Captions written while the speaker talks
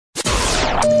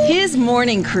His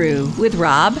Morning Crew with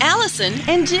Rob, Allison,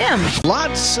 and Jim.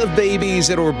 Lots of babies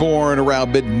that were born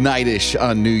around midnight-ish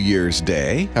on New Year's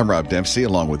Day. I'm Rob Dempsey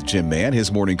along with Jim Mann,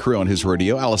 His Morning Crew on his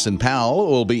radio. Allison Powell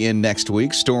will be in next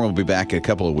week. Storm will be back a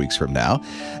couple of weeks from now.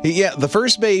 Yeah, the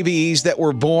first babies that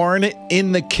were born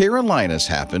in the Carolinas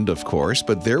happened, of course,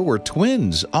 but there were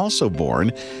twins also born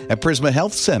at Prisma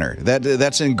Health Center.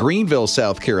 That's in Greenville,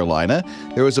 South Carolina.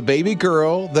 There was a baby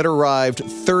girl that arrived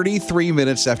 33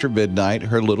 minutes after midnight.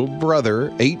 Her little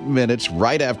brother 8 minutes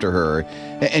right after her.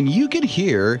 And you can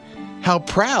hear how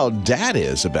proud Dad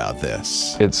is about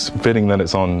this. It's fitting that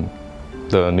it's on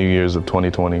the New Year's of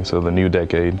 2020, so the new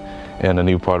decade, and a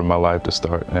new part of my life to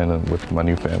start, and with my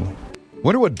new family.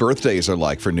 Wonder what birthdays are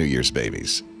like for New Year's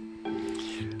babies.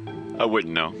 I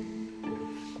wouldn't know.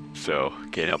 So,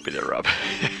 can't help you there, Rob.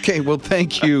 Okay, well,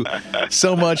 thank you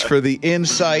so much for the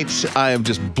insights. I am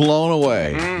just blown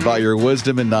away by your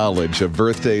wisdom and knowledge of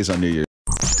birthdays on New Year's.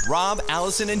 Rob,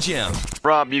 Allison, and Jim.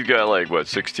 Rob, you've got,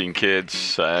 16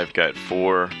 kids. I've got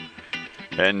 4.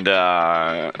 And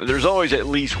there's always at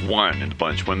least one in the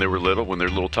bunch when they're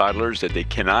little toddlers, that they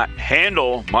cannot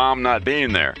handle Mom not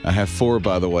being there. I have 4,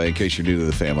 by the way, in case you're new to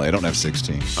the family. I don't have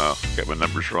 16. Oh, got my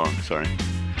numbers wrong. Sorry.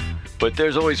 But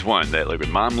there's always one that,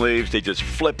 when Mom leaves, they just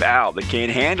flip out. They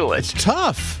can't handle it. It's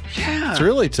tough. Yeah. It's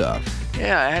really tough.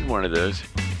 Yeah, I had one of those.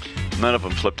 None of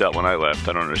them flipped out when I left.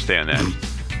 I don't understand that.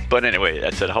 But anyway,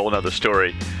 that's a whole other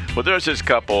story. Well, there's this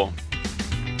couple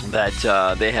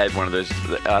that they had one of those.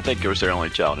 I think it was their only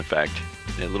child, in fact,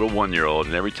 a little 1-year-old.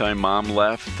 And every time Mom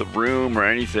left the room or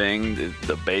anything,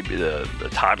 the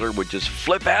toddler would just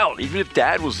flip out, even if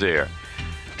Dad was there.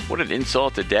 What an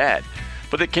insult to Dad.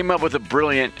 But they came up with a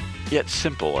brilliant yet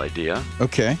simple idea.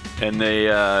 Okay. And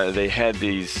they had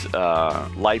these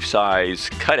life-size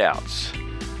cutouts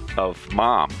of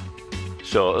Mom.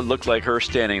 So it looked like her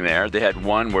standing there. They had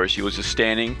one where she was just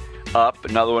standing up,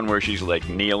 another one where she's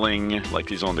kneeling, like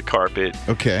she's on the carpet.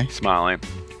 Okay. Smiling.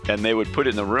 And they would put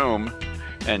it in the room,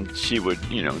 and she would,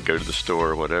 go to the store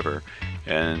or whatever.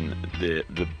 And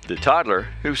the toddler,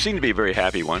 who seemed to be a very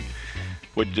happy one,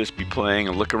 would just be playing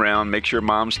and look around, make sure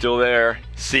Mom's still there,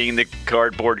 seeing the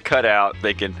cardboard cutout,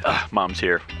 thinking, Mom's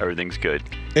here, everything's good.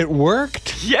 It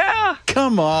worked? Yeah.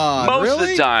 Come on, Most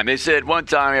really? of the time. They said one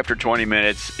time after 20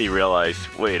 minutes, he realized,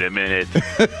 wait a minute.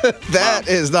 That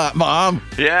is not Mom.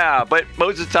 Yeah, but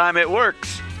most of the time it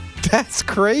works. That's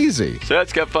crazy. So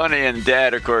that's got funny. And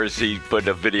Dad, of course, he put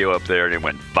a video up there and it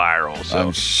went viral. So.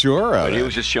 I'm sure of But it. he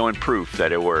was just showing proof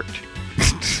that it worked.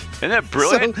 Isn't that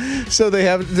brilliant? So they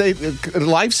have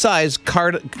life-size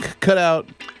cutout.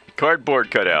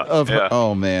 Cardboard cutout. Yeah.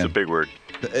 Oh, man. It's a big word.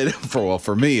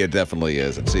 For me, it definitely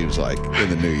is, it seems like, in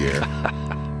the new year.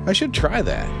 I should try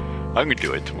that. I'm going to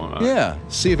do it tomorrow. Yeah.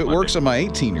 See if it works on my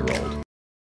 18-year-old.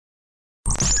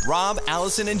 Rob,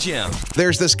 Allison, and Jim.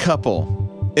 There's this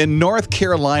couple in North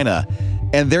Carolina,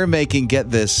 and they're making,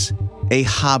 get this, a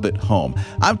Hobbit home.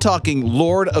 I'm talking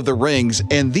Lord of the Rings,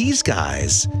 and these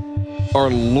guys are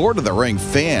Lord of the Ring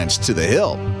fans to the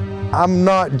hilt. I'm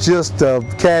not just a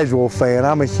casual fan,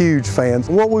 I'm a huge fan.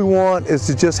 What we want is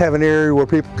to just have an area where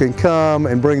people can come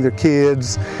and bring their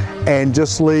kids and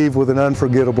just leave with an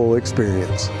unforgettable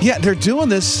experience. Yeah, they're doing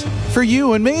this for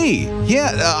you and me.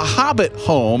 Yeah, a Hobbit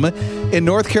home in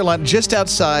North Carolina, just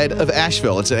outside of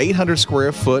Asheville. It's an 800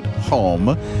 square foot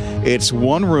home. It's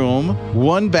 1 room,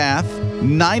 1 bath,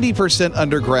 90%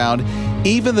 underground.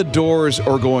 Even the doors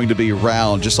are going to be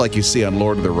round, just like you see on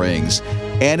Lord of the Rings.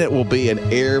 And it will be an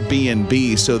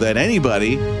Airbnb so that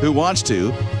anybody who wants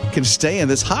to can stay in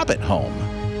this Hobbit home.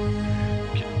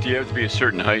 Do you have to be a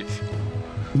certain height?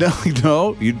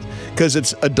 No, because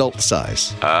it's adult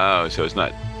size. Oh, so it's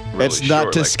not really It's not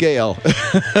short, to scale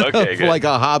Okay, good. like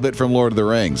a Hobbit from Lord of the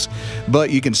Rings. But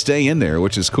you can stay in there,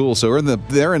 which is cool. So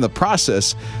they're in the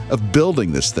process of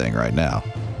building this thing right now.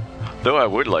 Though I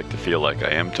would like to feel like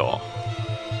I am tall.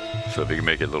 So if you can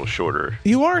make it a little shorter.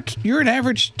 You're an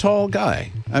average tall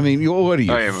guy. I mean, what are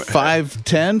you, I am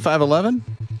 5'10", 5'11"?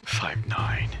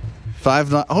 5'9".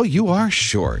 5'9". Oh, you are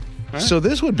short. Right. So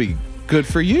this would be good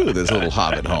for you, this little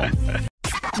Hobbit home.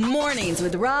 Mornings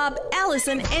with Rob,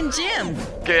 Allison, and Jim.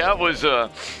 Okay, I was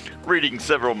reading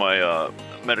several of my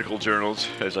medical journals,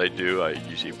 as I do. I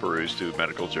usually peruse through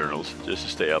medical journals just to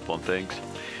stay up on things.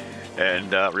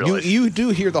 And realized... You do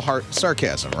hear the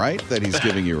sarcasm, right, that he's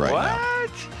giving you right now?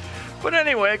 What? But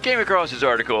anyway, I came across this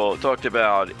article. It talked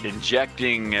about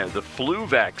injecting the flu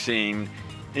vaccine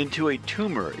into a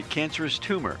tumor, a cancerous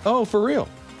tumor. Oh, for real?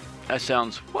 That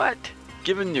sounds, what?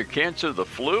 Giving your cancer the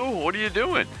flu? What are you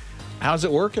doing? How's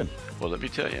it working? Well, let me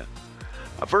tell you.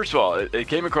 First of all, it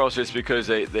came across this because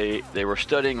they were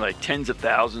studying like tens of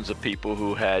thousands of people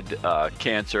who had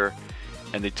cancer,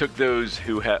 and they took those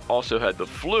who also had the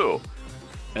flu,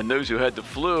 and those who had the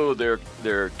flu,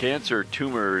 their cancer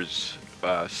tumors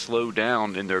slowed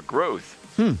down in their growth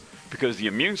because the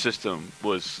immune system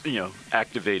was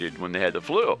activated when they had the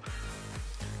flu.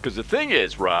 Because the thing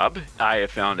is, Rob, I have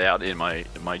found out in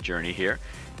my journey here,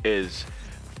 is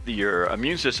your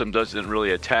immune system doesn't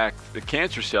really attack the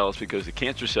cancer cells because the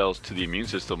cancer cells to the immune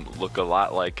system look a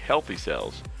lot like healthy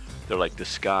cells. They're like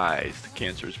disguised. The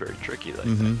cancer is very tricky like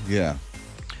that. Yeah.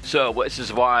 So this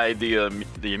is why the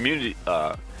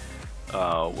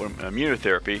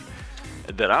immunotherapy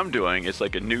that I'm doing is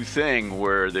like a new thing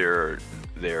where they're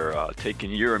taking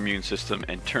your immune system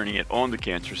and turning it on the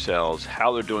cancer cells.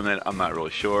 How they're doing that, I'm not really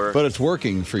sure. But it's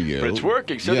working for you. But it's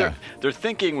working. So they're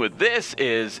thinking with this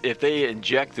is if they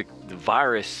inject the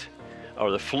virus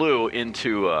or the flu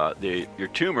into your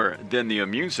tumor, then the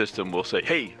immune system will say,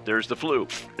 hey, there's the flu.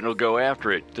 And it'll go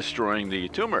after it, destroying the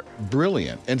tumor.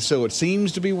 Brilliant. And so it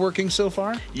seems to be working so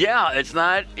far? Yeah, it's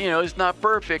not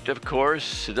perfect, of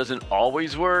course. It doesn't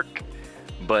always work.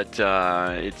 But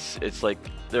it's like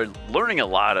they're learning a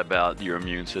lot about your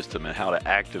immune system and how to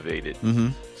activate it.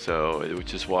 So,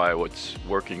 which is why what's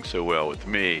working so well with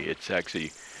me, it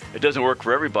doesn't work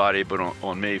for everybody, but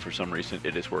on me, for some reason,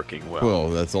 it is working well. Well,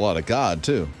 that's a lot of God,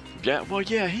 too. Yeah, well,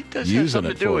 yeah, he does have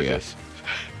something to do with this.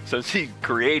 Since he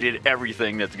created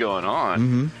everything that's going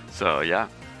on. So, yeah.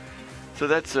 So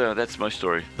that's my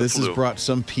story. This has brought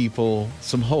some people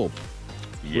some hope,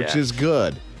 which is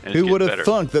good. And who would have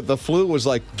thunk that the flu was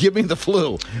like, give me the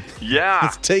flu. Yeah.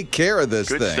 Let's take care of this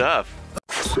thing. Good stuff.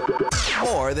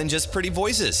 More than just pretty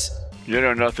voices.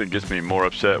 Nothing gets me more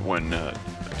upset when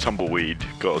tumbleweed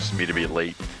causes me to be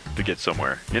late to get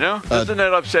somewhere. Doesn't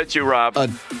that upset you, Rob? A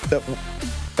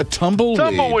tumbleweed?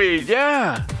 Tumbleweed,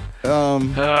 yeah.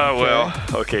 Well,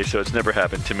 okay, so it's never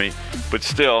happened to me. But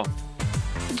still,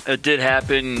 it did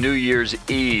happen New Year's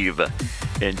Eve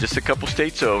in just a couple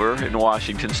states over in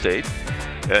Washington State.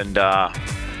 And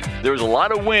there was a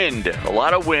lot of wind,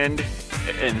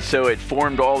 and so it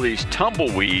formed all these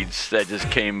tumbleweeds that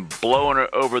just came blowing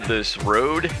over this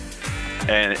road,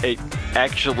 and it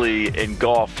actually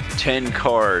engulfed 10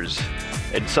 cars,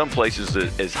 in some places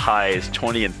as high as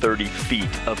 20 and 30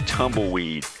 feet of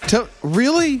tumbleweed.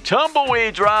 Really?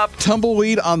 Tumbleweeds, Rob.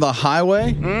 Tumbleweed on the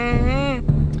highway?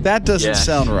 Mm-hmm. That doesn't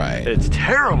sound right. It's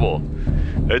terrible.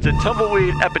 It's a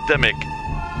tumbleweed epidemic.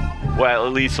 Well,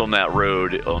 at least on that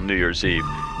road on New Year's Eve.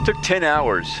 It took 10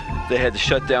 hours. They had to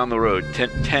shut down the road.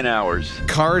 10 hours.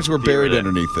 Cars were buried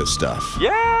underneath this stuff.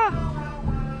 Yeah.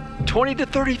 20 to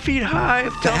 30 feet high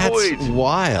of tumbleweeds. That's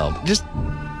wild. Just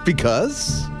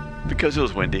because? Because it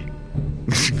was windy.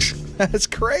 That's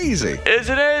crazy.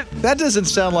 Isn't it? That doesn't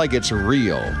sound like it's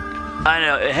real. I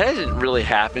know. It hasn't really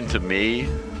happened to me,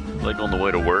 like on the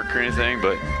way to work or anything,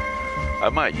 but I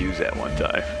might use that one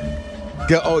time.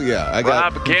 Oh, yeah.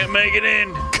 Rob, can't make it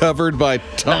in. Covered by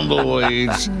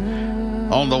tumbleweeds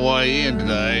on the way in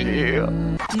today. Yeah.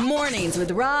 Mornings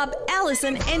with Rob,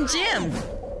 Allison, and Jim.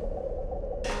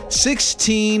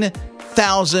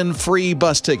 16,000 free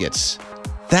bus tickets.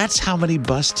 That's how many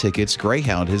bus tickets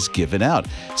Greyhound has given out.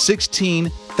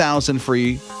 16,000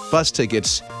 free bus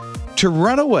tickets to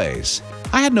runaways.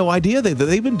 I had no idea that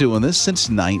they've been doing this since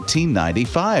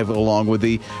 1995, along with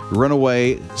the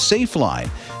Runaway Safe Line.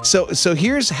 So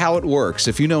here's how it works.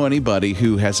 If you know anybody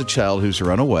who has a child who's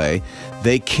run away,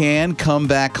 they can come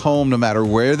back home no matter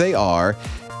where they are,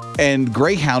 and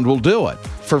Greyhound will do it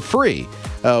for free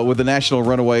with the National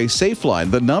Runaway Safe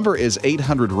Line. The number is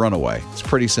 800 Runaway. It's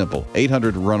pretty simple.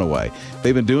 800 Runaway.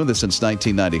 They've been doing this since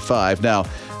 1995. Now,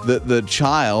 the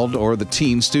child or the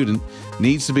teen student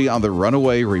needs to be on the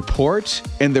runaway report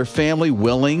and their family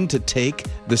willing to take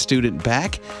the student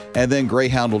back, and then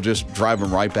Greyhound will just drive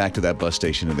them right back to that bus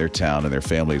station in their town and their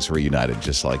families reunited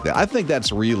just like that. I think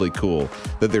that's really cool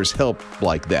that there's help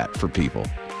like that for people.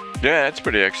 Yeah, that's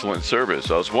pretty excellent service.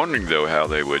 I was wondering, though, how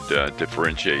they would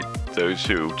differentiate those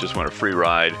who just want a free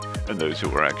ride and those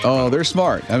who are actually... Oh, they're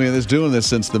smart. I mean, they're doing this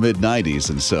since the mid-'90s,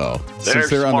 and so since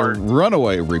they're smart. on the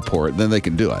runaway report, then they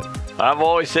can do it. I've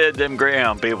always said them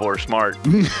Greyhound people are smart.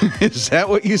 Is that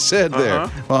what you said there?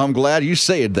 Well, I'm glad you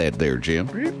said that there, Jim.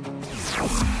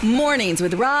 Mornings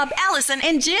with Rob, Allison,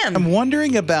 and Jim. I'm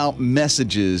wondering about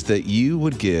messages that you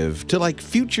would give to, like,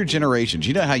 future generations.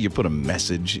 You know how you put a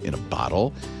message in a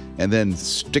bottle and then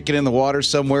stick it in the water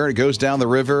somewhere, it goes down the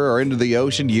river or into the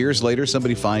ocean, years later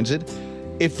somebody finds it?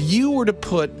 If you were to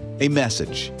put a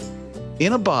message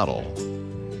in a bottle,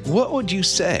 what would you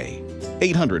say?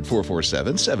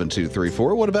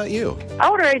 800-447-7234. What about you? I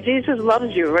would write Jesus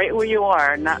loves you right where you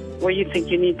are, not where you think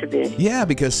you need to be. Yeah,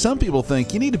 because some people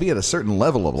think you need to be at a certain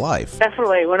level of life.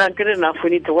 Definitely. We're not good enough.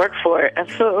 We need to work for it.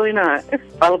 Absolutely not. A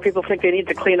lot of people think they need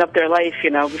to clean up their life,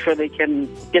 before they can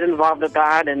get involved with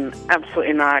God, and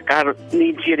absolutely not. God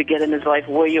needs you to get in his life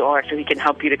where you are so he can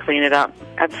help you to clean it up.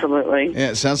 Absolutely.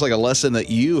 Yeah, it sounds like a lesson that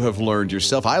you have learned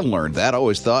yourself. I learned that. I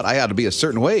always thought I had to be a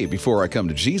certain way before I come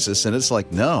to Jesus, and it's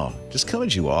like, no, just come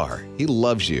as you are. He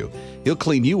loves you. He'll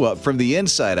clean you up from the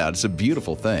inside out. It's a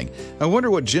beautiful thing. I wonder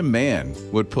what Jim Mann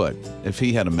would put if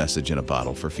he had a message in a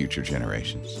bottle for future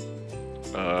generations.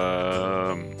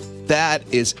 That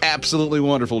is absolutely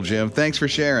wonderful, Jim. Thanks for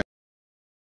sharing.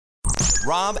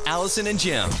 Rob, Allison, and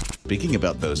Jim. Speaking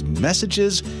about those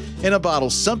messages in a bottle,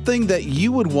 something that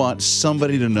you would want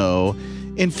somebody to know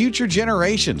in future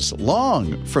generations,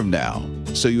 long from now.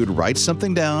 So you would write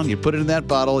something down, you put it in that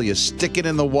bottle, you stick it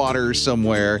in the water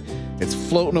somewhere, it's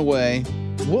floating away.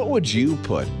 What would you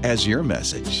put as your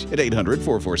message at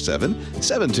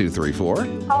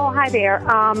 800-447-7234? Oh, hi there.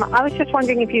 I was just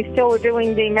wondering if you still were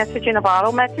doing the message in a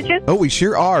bottle messages. Oh, we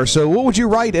sure are. So what would you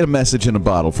write in a message in a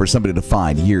bottle for somebody to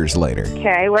find years later?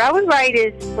 Okay, what I would write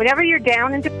is, whenever you're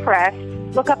down and depressed,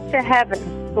 look up to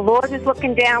heaven. The Lord is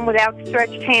looking down with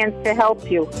outstretched hands to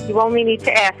help you. You only need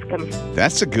to ask him.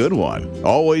 That's a good one.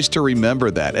 Always to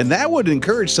remember that. And that would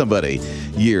encourage somebody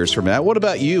years from now. What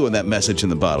about you and that message in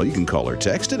the bottle? You can call or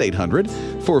text at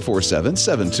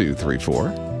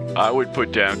 800-447-7234. I would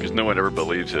put down, because no one ever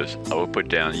believes this, I would put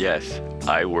down, yes,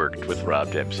 I worked with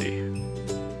Rob Dempsey.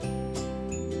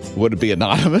 Would it be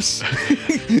anonymous?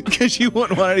 Because you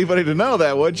wouldn't want anybody to know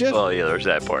that, would you? Well, yeah, there's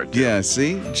that part, too. Yeah,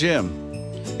 see? Jim,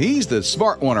 he's the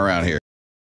smart one around here.